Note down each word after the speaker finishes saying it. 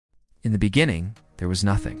In the beginning, there was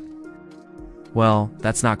nothing. Well,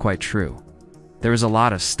 that's not quite true. There was a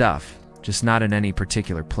lot of stuff, just not in any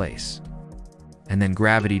particular place. And then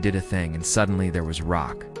gravity did a thing, and suddenly there was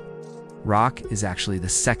rock. Rock is actually the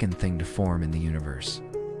second thing to form in the universe.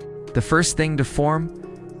 The first thing to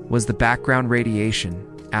form was the background radiation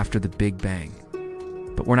after the Big Bang.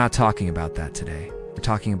 But we're not talking about that today. We're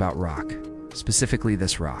talking about rock, specifically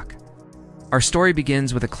this rock. Our story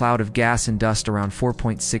begins with a cloud of gas and dust around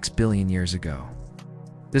 4.6 billion years ago.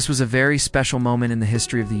 This was a very special moment in the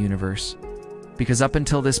history of the universe, because up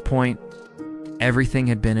until this point, everything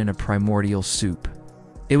had been in a primordial soup.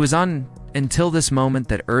 It was until this moment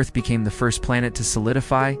that Earth became the first planet to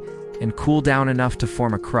solidify and cool down enough to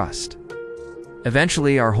form a crust.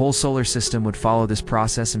 Eventually, our whole solar system would follow this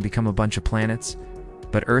process and become a bunch of planets,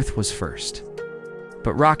 but Earth was first.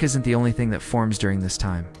 But rock isn't the only thing that forms during this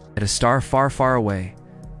time. At a star far, far away,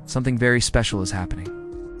 something very special is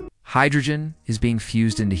happening. Hydrogen is being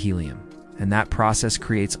fused into helium, and that process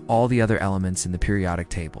creates all the other elements in the periodic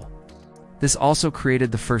table. This also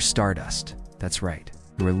created the first stardust. That's right,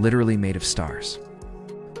 we were literally made of stars.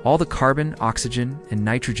 All the carbon, oxygen, and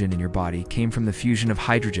nitrogen in your body came from the fusion of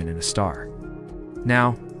hydrogen in a star.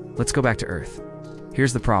 Now, let's go back to Earth.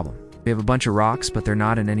 Here's the problem. We have a bunch of rocks, but they're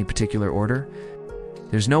not in any particular order.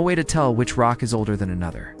 There's no way to tell which rock is older than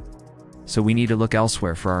another. So we need to look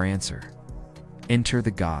elsewhere for our answer. Enter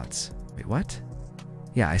the gods. Wait, what?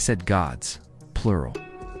 Yeah, I said gods, plural.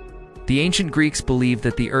 The ancient Greeks believed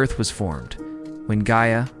that the Earth was formed when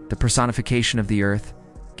Gaia, the personification of the Earth,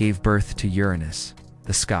 gave birth to Uranus,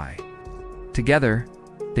 the sky. Together,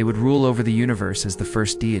 they would rule over the universe as the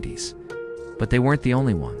first deities. But they weren't the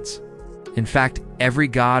only ones. In fact, every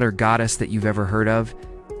god or goddess that you've ever heard of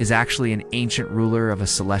is actually an ancient ruler of a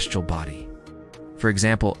celestial body. For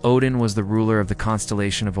example, Odin was the ruler of the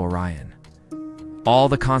constellation of Orion. All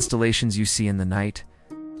the constellations you see in the night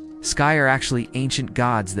sky are actually ancient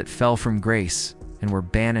gods that fell from grace and were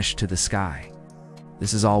banished to the sky.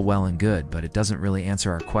 This is all well and good, but it doesn't really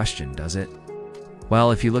answer our question, does it?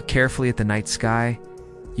 Well, if you look carefully at the night sky,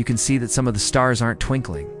 you can see that some of the stars aren't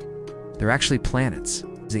twinkling. They're actually planets.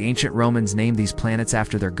 The ancient Romans named these planets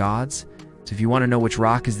after their gods, so if you want to know which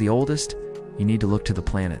rock is the oldest, you need to look to the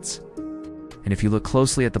planets. And if you look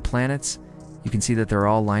closely at the planets, you can see that they're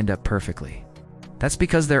all lined up perfectly. That's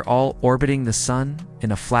because they're all orbiting the sun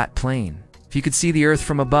in a flat plane. If you could see the Earth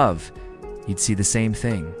from above, you'd see the same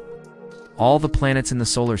thing. All the planets in the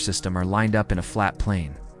solar system are lined up in a flat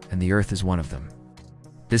plane, and the Earth is one of them.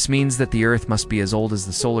 This means that the Earth must be as old as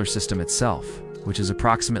the solar system itself, which is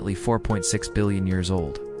approximately 4.6 billion years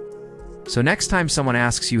old. So next time someone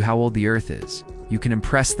asks you how old the Earth is, you can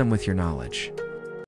impress them with your knowledge.